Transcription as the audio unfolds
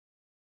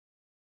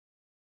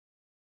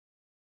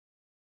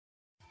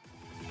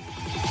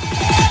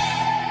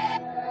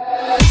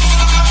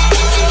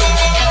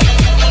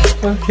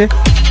Okay.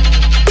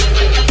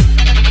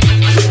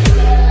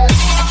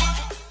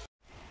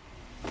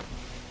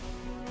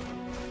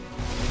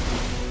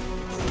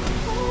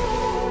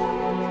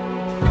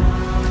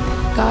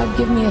 God,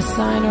 give me a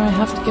sign or I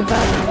have to give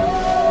up.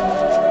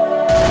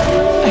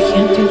 I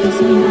can't do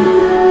this anymore.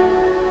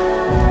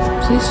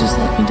 Please just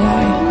let me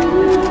die.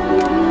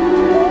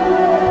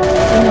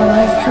 You know,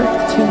 life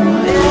hurts too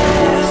much.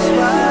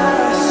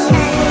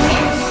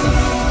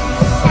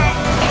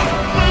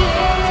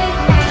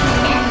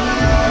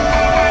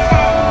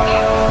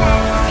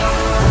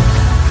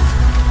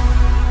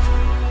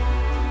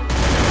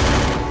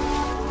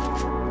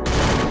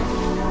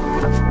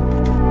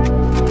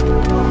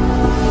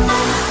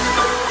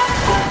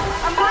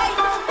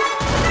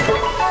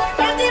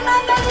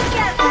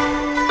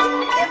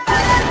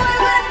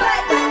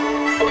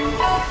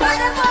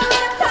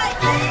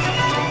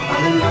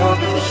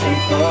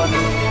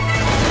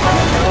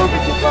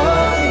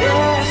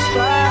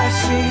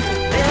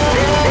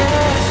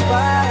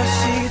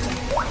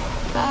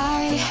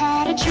 I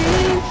had a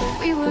dream,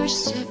 we were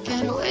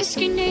sipping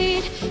whiskey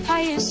neat,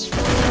 highest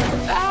floor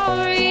of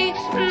Bowery,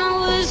 and I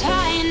was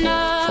high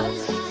enough.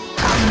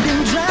 I've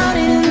been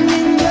drowning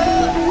in you,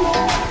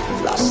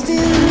 lost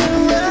in the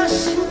rush,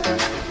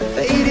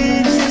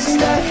 faded just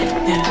like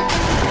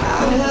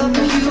I'll help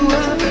you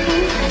up.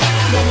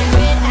 Getting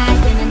red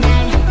eyes in the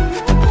night,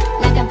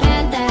 like a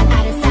panther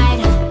out of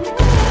sight.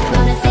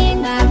 Gonna sing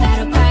my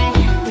battle cry,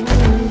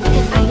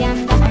 because I am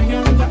the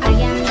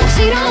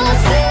She don't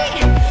see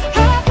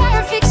her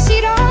perfect, she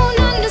don't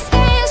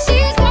understand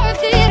she's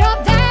worth it. All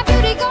that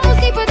beauty goes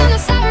deeper than the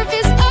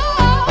surface.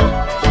 Oh,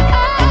 oh.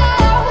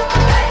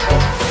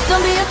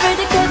 Don't be afraid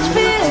to catch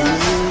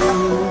fish.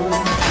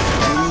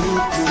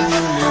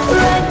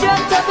 Red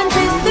dropped up and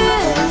chase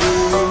this.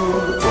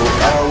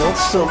 I want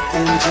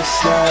something just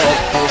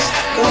like this.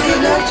 Go get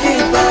love to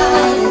your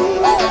body,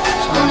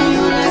 only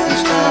you let me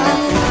stop.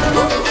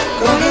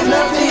 Go get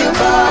love to your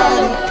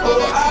body.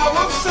 Oh, I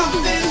want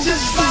something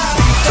just like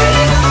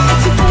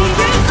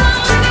this.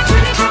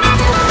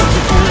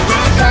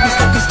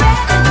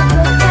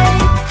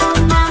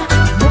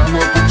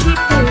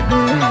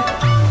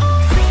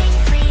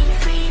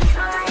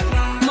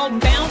 More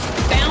bounce,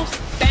 bounce,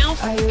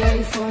 bounce. Are you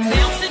ready for it?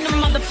 Bounce in the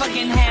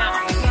motherfucking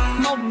house.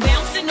 More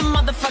bounce in the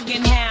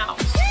motherfucking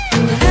house.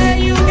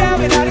 Hey, you got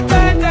me out of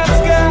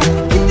contact, girl.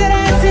 Get that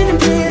ass in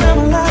the bed, I'm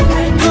alive.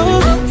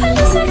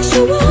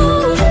 Sexual,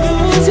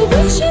 to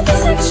wish you the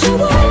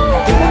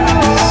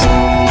sexual.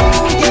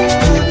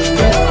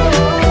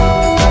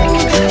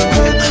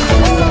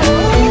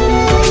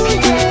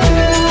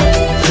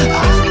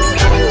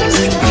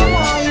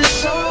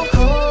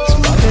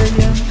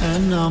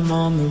 And I'm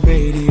on the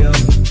radio.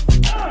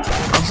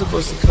 I'm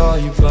supposed to call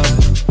you, but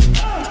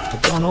I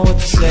don't know what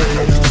to say.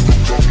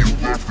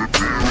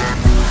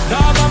 No,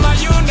 mama,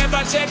 you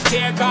never check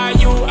here,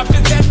 cause you up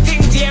to set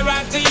things year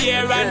after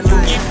year, and you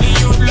give me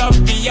you love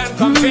beyond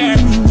compare.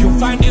 You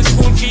find the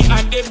school fee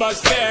and the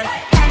bus fare.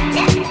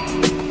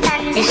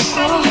 It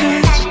so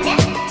hurts.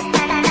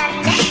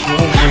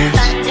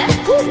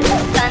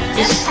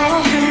 It so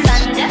hurts.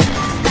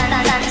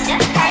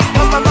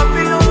 Mama,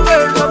 Babylon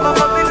girl, Mama,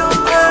 Babylon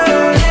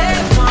girl.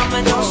 Yeah, mama,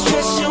 don't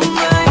stress your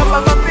mind. Mama,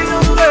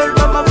 Babylon girl,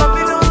 Mama,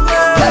 Babylon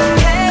girl.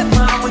 Yeah,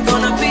 mama, we're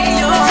gonna be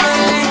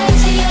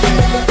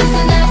alright.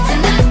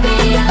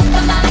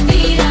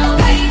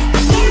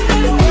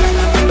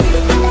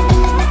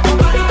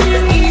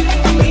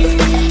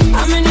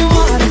 I'm in your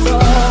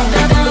waterfall.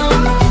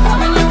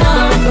 I'm in your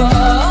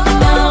waterfall.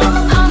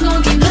 I'm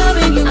gonna keep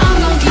loving you. I'm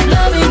gonna keep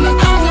loving you.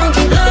 I'm gonna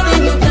keep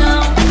loving you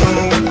down.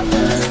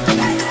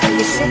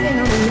 You're sipping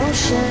on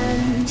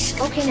emotion,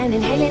 smoking and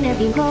inhaling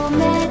every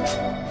moment.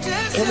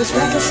 It was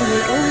reckless and we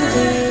owned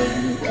it.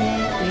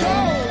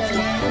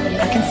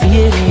 I can see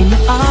it in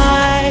your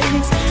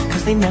eyes,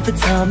 cause they never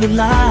tell me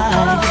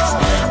lies.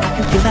 I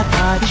can feel that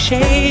body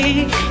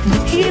shake and the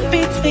heat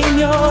between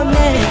your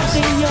legs.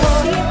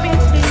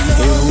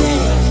 Here we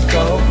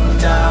go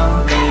down,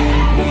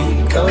 we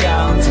go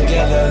down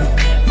together.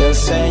 They'll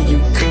say you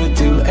could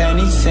do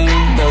anything.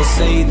 They'll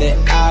say that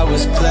I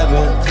was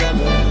clever.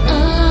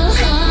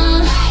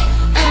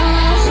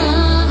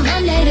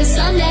 Monday to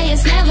Sunday,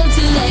 it's never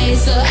too late.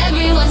 So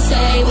everyone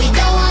say we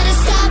don't wanna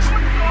stop.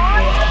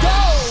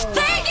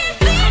 Take it,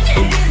 bitch.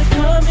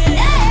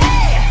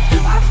 Hey,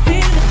 I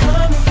feel it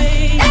coming,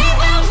 baby. hey,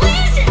 well,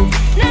 where's it?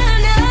 No,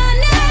 no,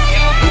 no.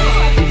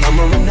 I'm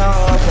running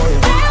up on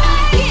you.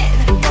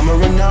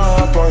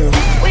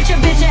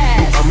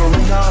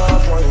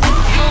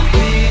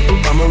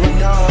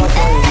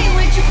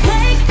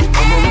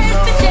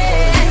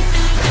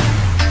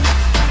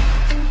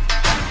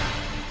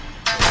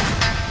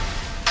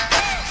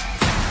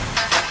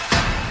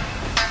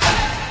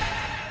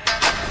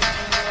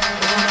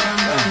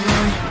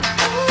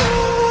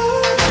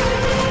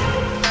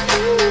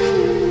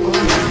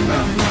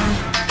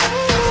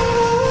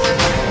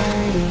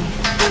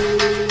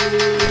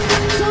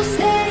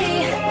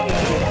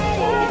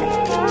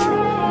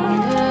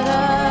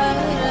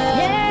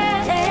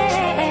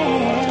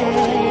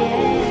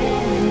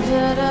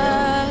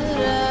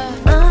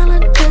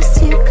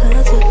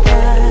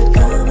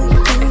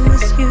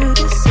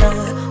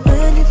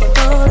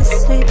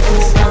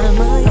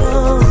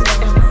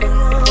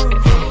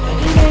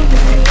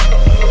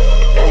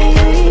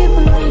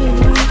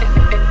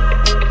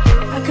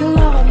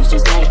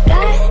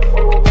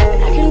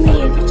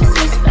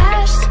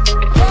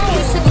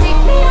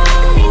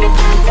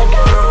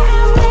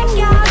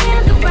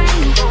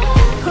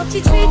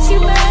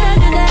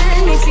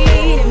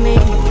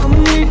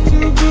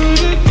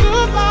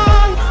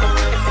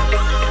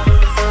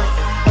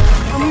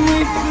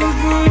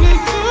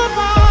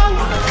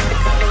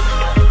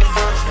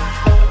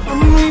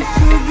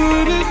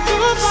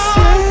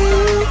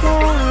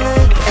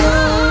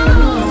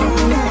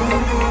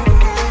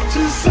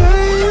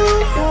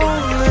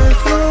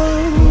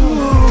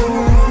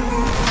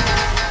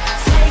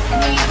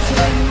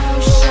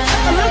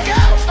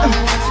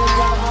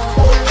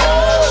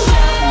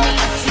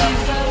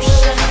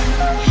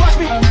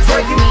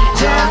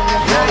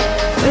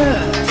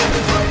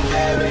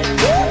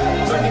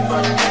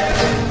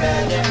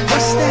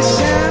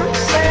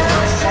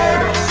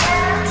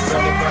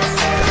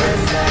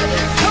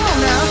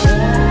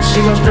 She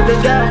gon' strip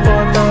it down for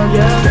a thong,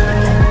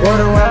 yeah. Run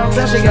around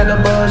till she got the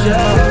buzz,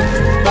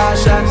 yeah. 5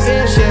 shots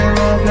in, she in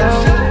love now.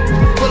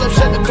 Pull up,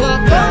 shut the club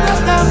down. ¿Dónde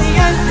está mi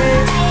gente?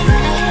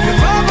 Que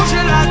vamos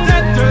a la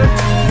tête.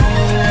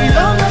 ¿Y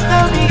dónde está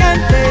mi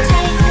gente?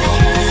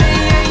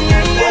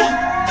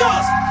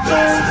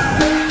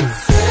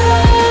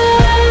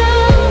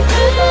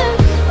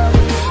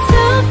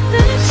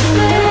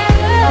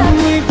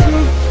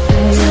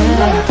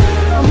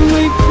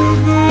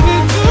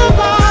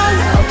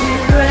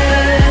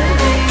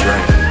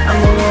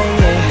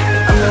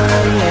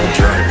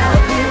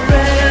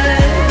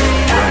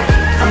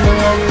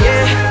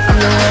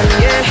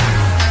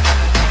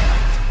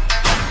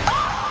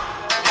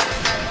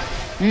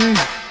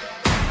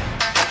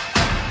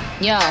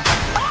 Yo.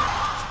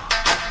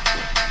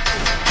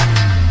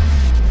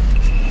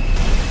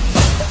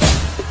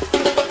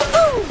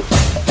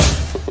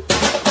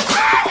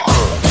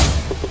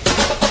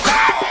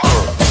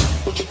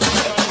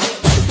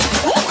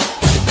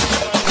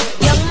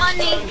 Young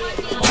Money.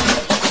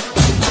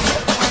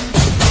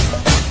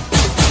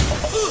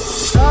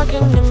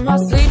 Talking in my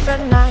sleep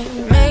at night,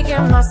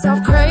 making myself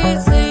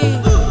crazy.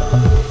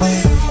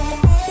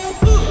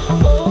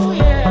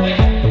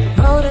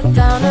 Wrote it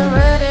down and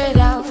read it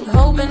out,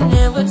 hoping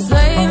it would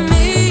save me.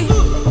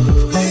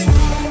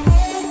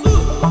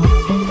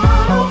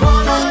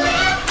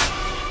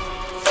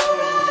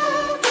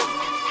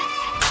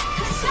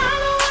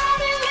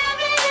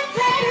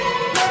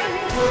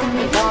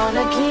 We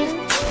wanna keep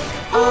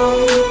on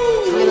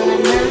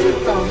twiddling them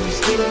thumbs,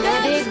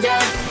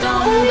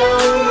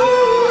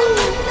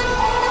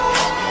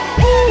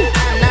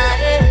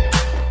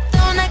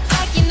 Don't act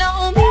like you know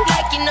me,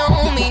 like you know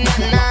me, nah,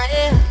 nah,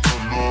 yeah.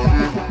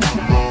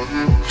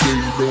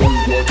 They know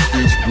what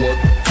is what,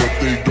 but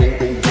they don't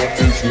know what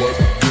is what.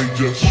 They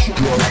just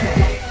strut.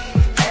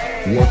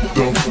 What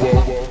the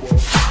fuck?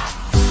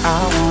 I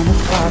wanna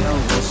follow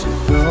where she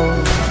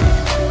goes.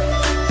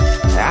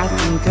 I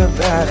think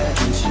about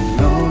it and she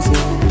knows it.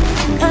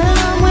 and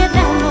I'm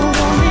without no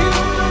woman.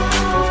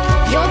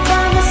 You're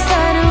by my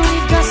side and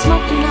we've got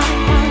smoking all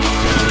night.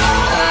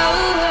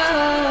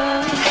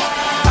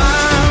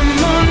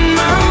 I'm on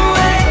my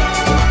way,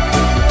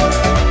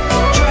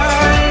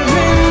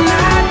 driving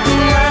at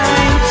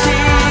 90.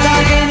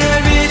 Talking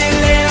everything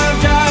that I'm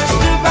just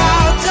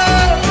about to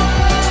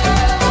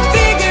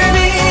figure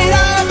it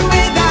out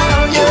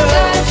without you.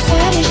 Got a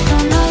fetish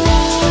for my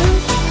love.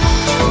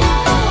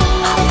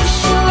 I push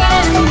you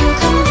right and you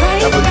come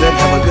right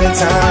Have a good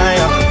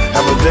time.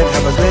 Have a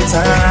good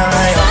time.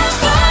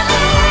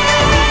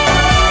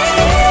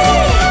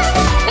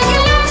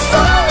 Making love so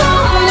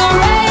long on the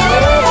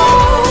radio.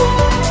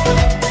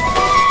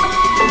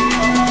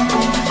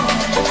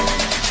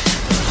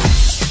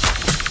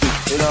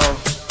 You know,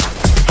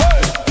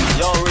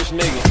 young rich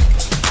nigga.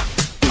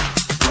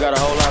 You got a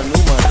whole lot of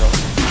new money though.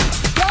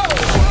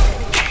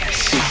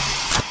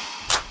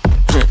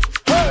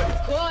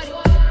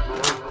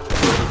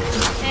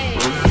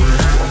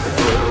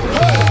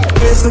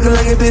 It's looking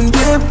like it been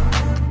dipped.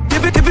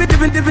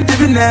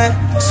 Dippin' that.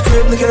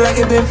 Script looking like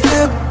it been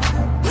flipped.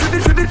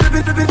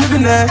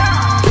 Flippin' that.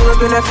 Pull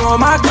up in that for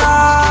my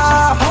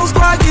car. Whole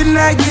squad getting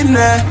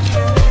that.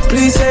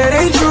 Please say it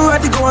ain't true. I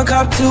had to go and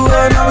cop to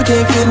her. Now we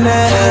can't fit in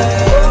that.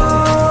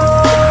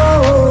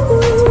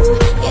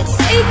 You're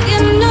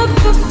taking the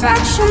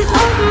perfection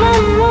of my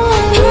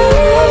mind.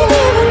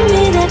 Giving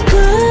me that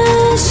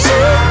good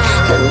shit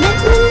that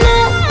makes me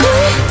not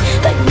good,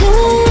 that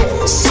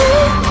good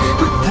shit.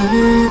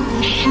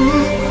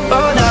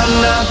 Oh,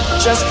 nah,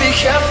 just be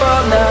careful,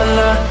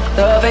 nah.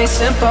 Love ain't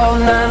simple,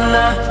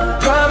 nah.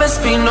 Promise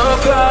me no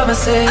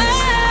promises.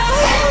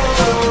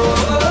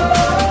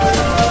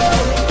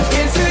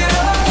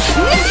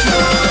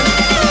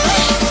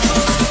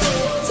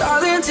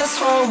 Darling, just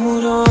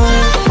hold on.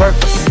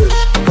 Purpose,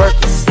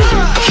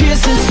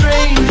 kissing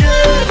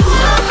strangers.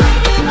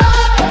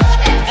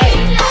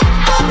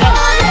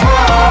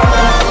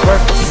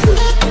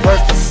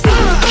 Purpose,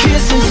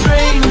 kissing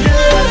strangers.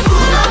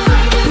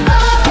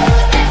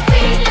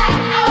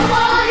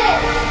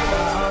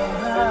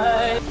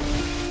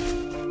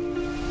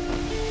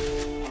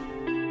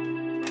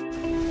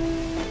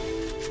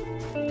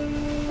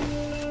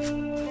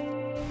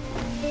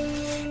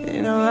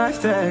 In a life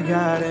that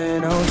got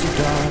it,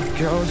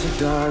 goes so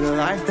dark. A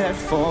life that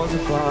falls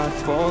apart.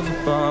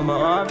 My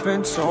heart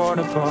been torn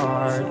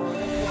apart.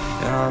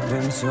 I've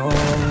been torn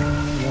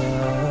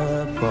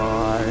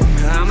apart.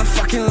 I'm a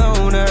fucking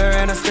loner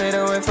and I stayed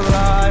away for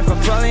life.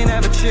 I'll probably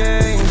never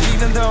change,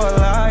 even though I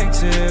like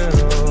to.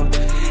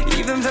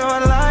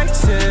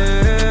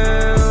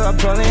 I'll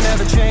probably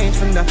never change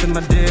for nothing,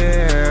 my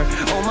dear.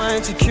 All my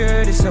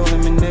insecurities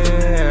holding me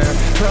near.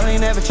 Probably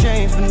never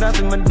change for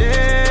nothing, my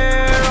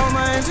dear. All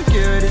my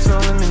insecurities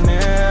holding me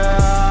near.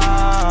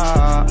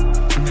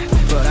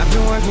 But I've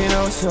been working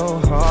oh so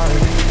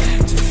hard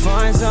to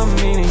find some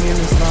meaning in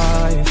this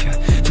life,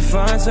 to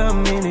find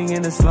some meaning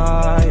in this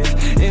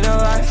life. In a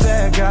life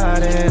that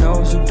got it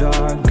oh so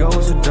dark,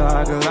 goes so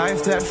dark. A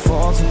life that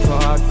falls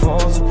apart,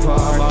 falls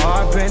apart. My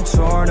heart been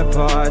torn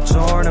apart,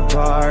 torn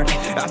apart.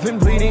 I've been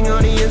bleeding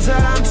on the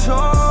inside, I'm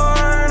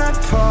torn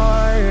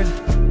apart.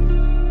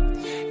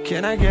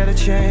 Can I get a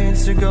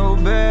chance to go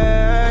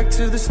back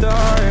to the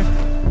start?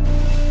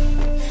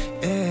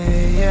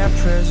 Yeah,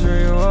 press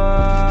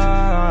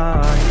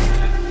rewind.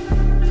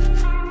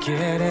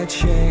 Get a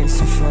chance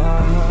to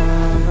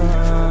find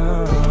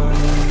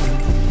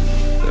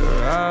the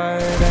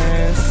right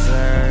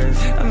answers.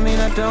 I mean,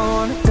 I don't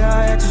wanna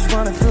die, I just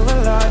wanna feel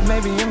alive.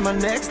 Maybe in my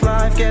next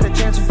life, get a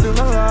chance to feel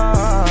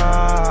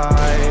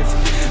alive.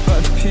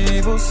 But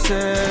people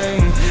say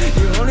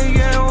you only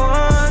get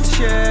one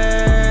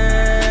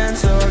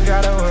chance, so I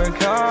gotta work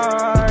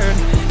hard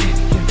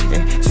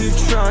to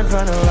try and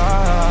find a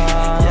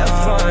light. Yeah,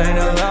 find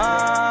a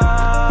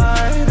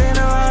light in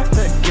a life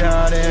that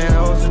got it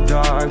oh so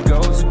dark,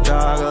 goes so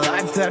dark. A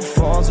life that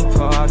falls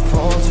apart,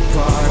 falls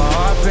apart. My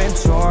heart been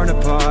torn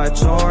apart,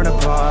 torn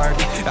apart.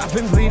 I've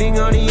been bleeding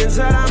on the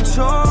inside, I'm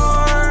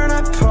torn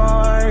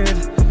apart.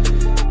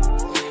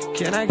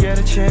 Can I get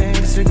a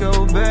chance to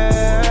go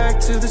back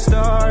to the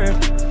start?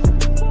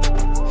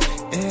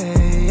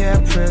 Yeah,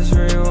 press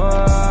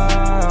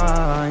rewind.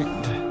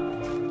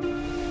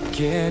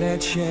 Get a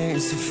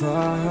chance to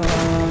find.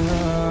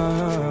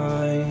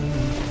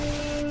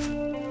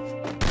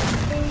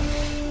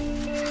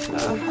 I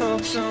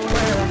hope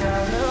somewhere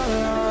down the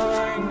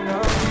line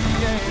I'll be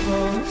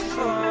able to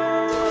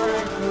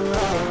find the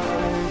light,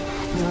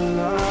 the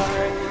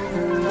light,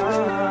 the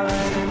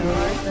light. The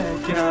life that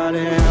got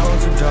it oh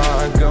so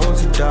dark, goes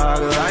so dark.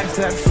 A life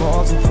that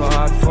falls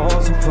apart,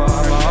 falls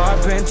apart. My heart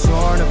been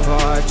torn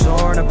apart,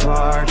 torn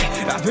apart.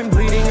 I've been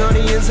bleeding on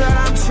the inside,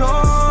 I'm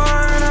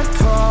torn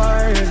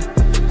apart.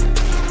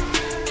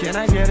 Can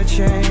I get a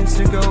chance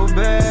to go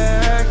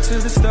back to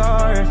the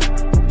start?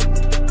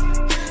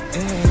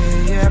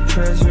 Yeah,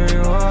 press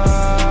rewind.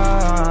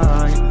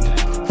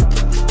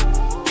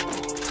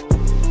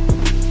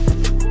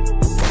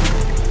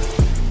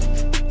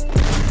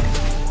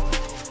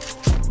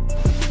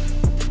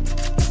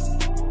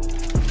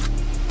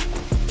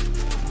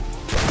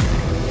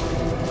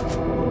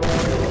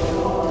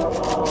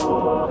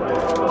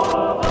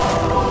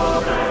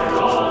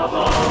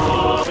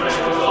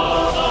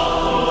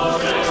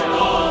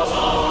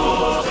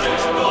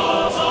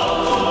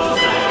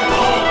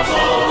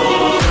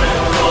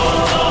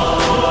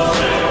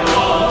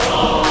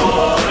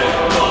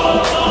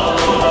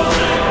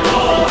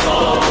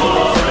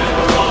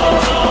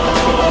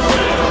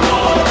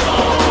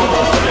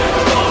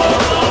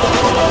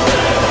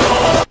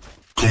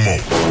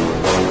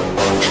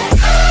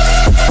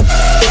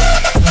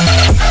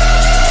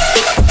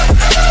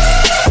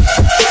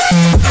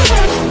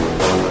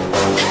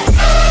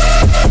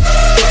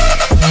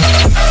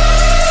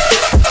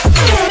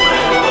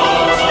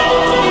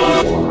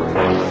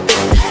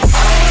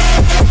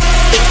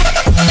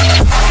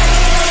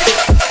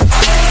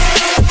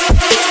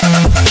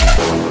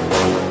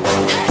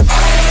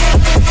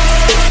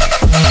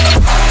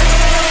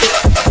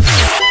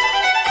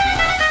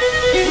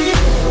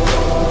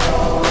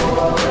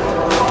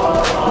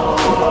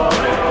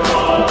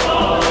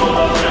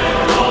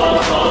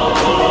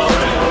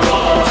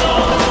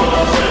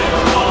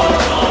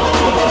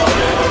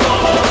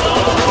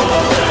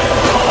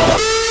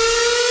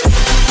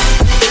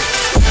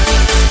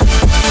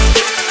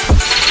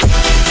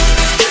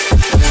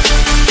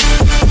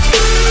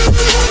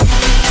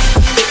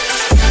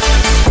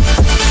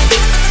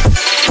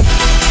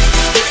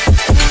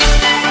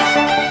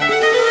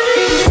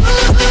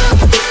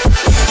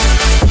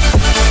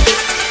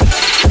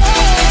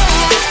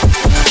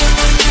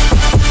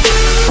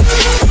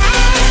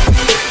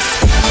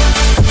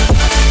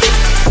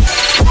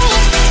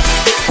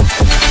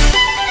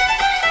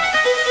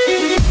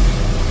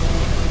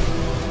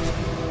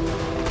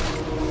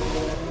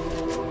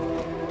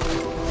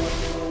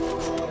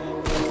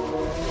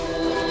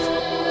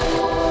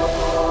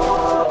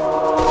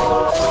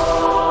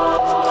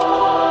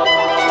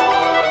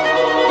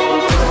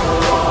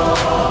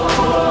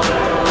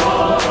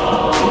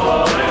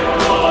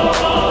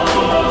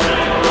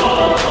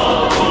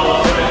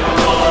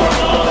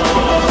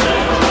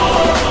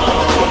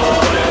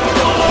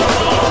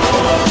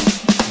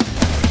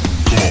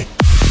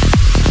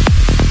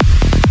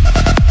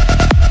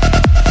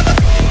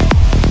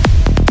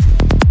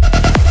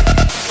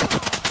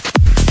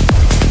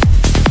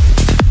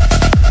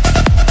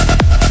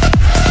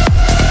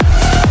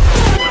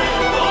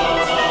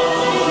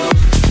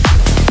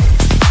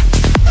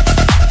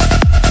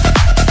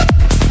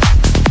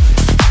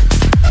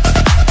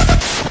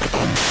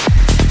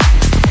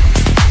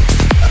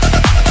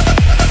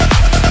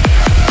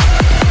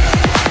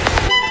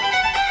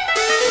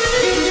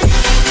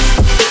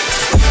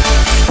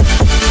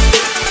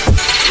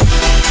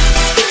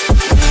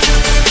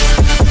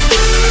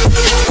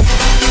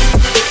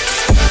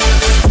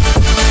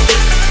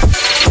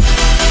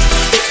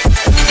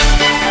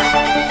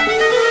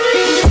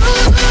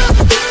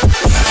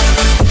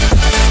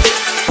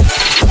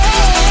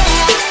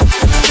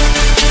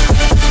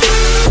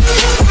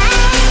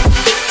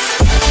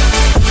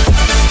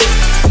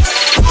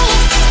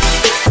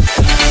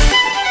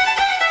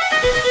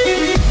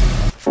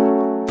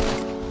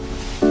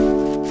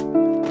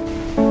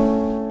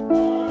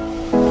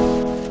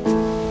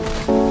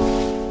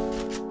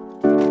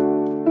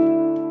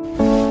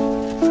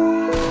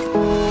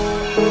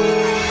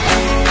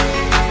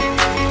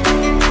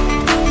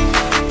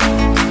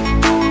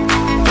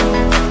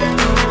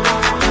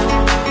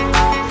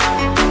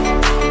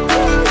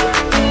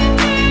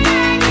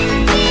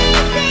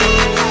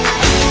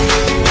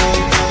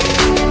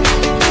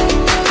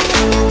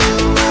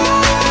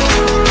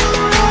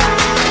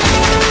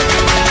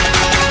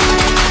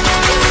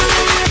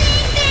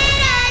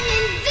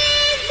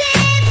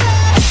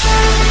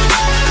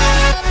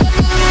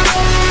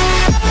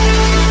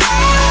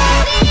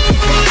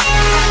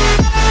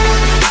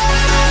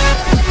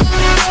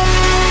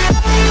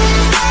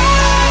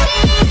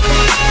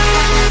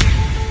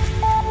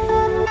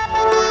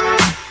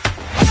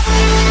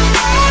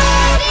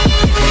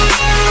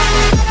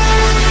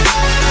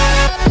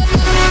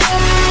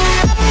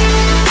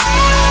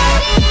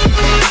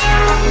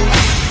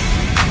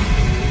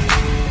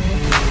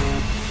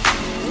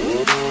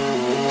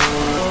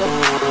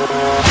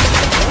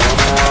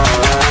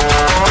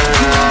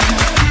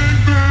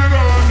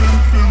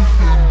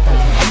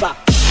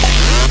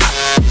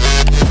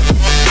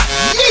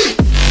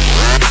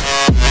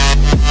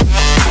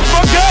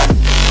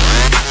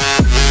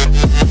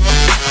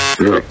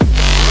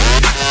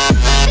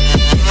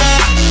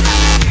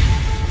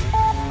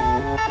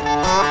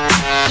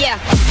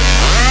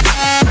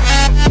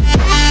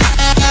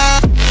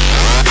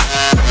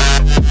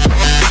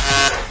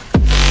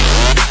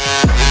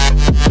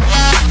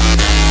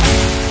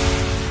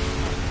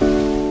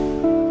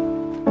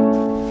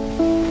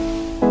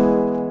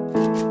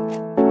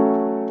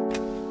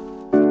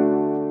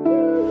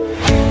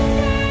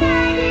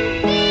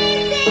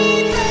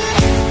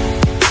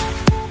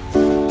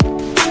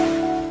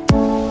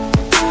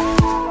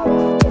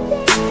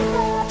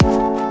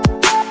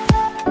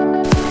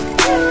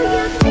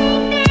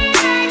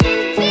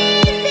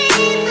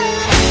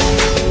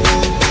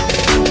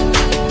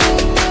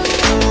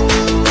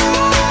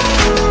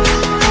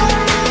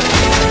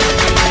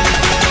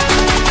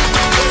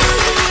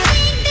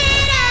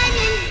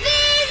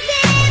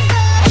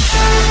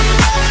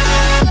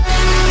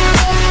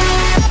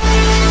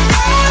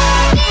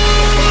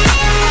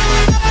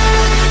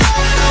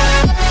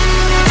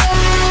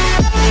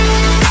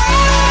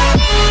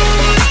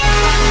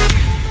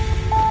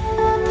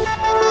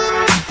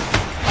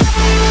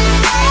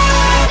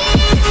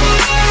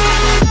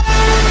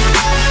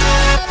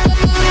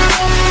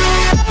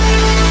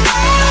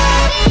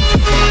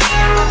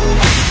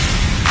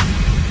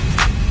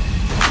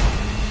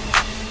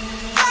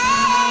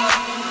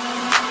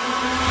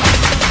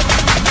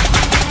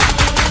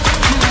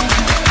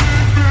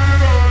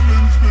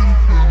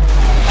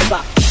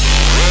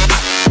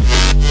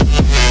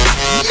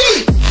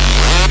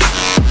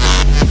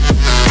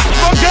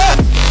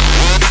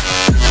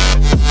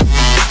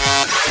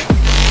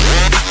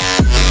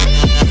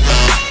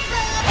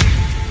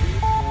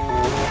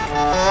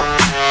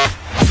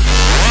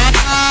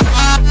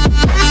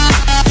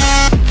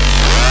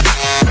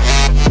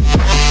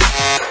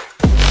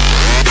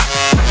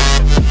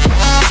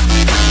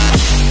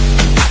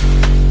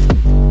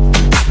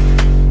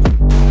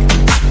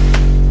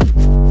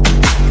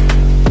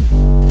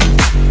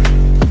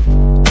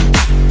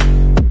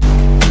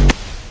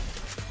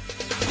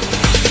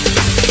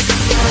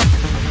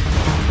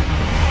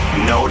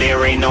 No,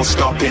 there ain't no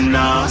stopping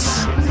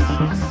us.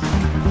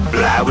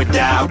 Fly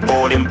without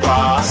boarding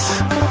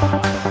pass.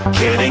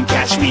 Couldn't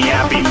catch me,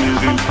 I'll be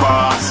moving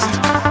fast.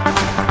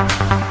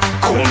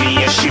 Call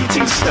me a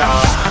shooting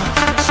star.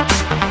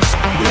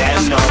 Let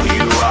 'em know who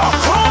you are.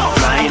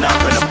 Flying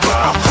up in a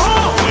bar.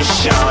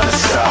 Wish on a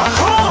star.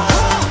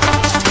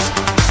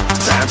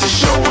 Time to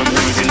show 'em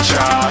who's in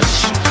charge.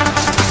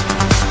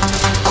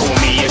 Call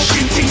me a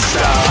shooting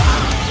star.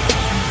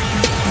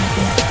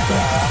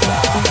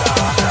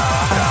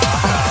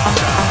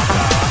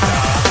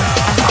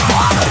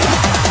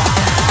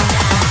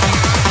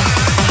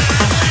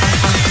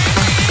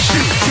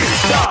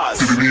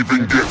 Didn't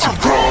even get to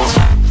cross.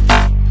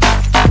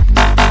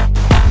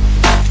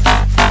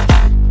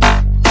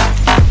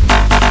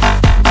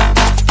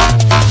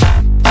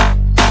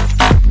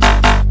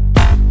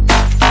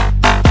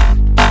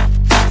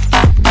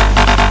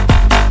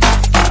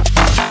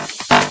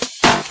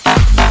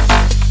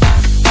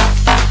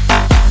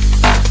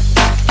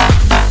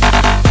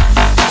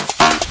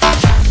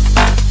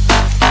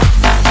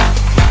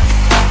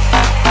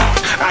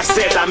 I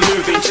said I'm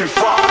moving too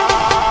far.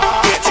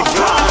 Get to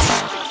glass.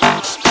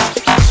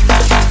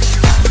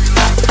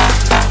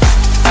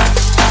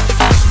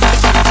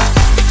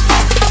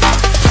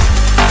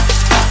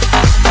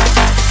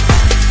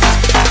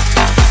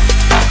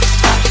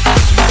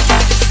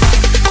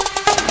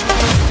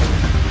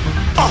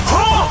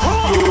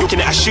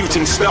 Looking at a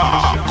shooting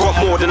star. Got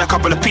more than a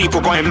couple of people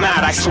going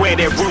mad. I swear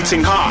they're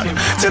rooting hard.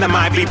 Tell them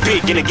I'd be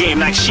big in the game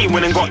like she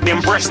went and got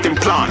them breast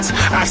implants.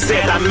 I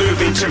said I'm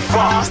moving too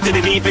fast.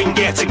 Didn't even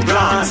get to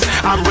glance.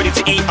 I'm ready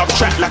to eat up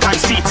track like I'm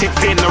seated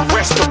in a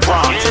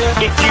restaurant.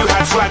 If you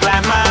had swag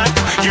like mine,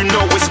 you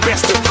know it's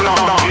best to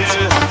flaunt.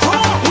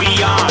 We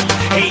aren't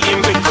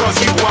hating because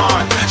you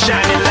aren't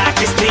shining.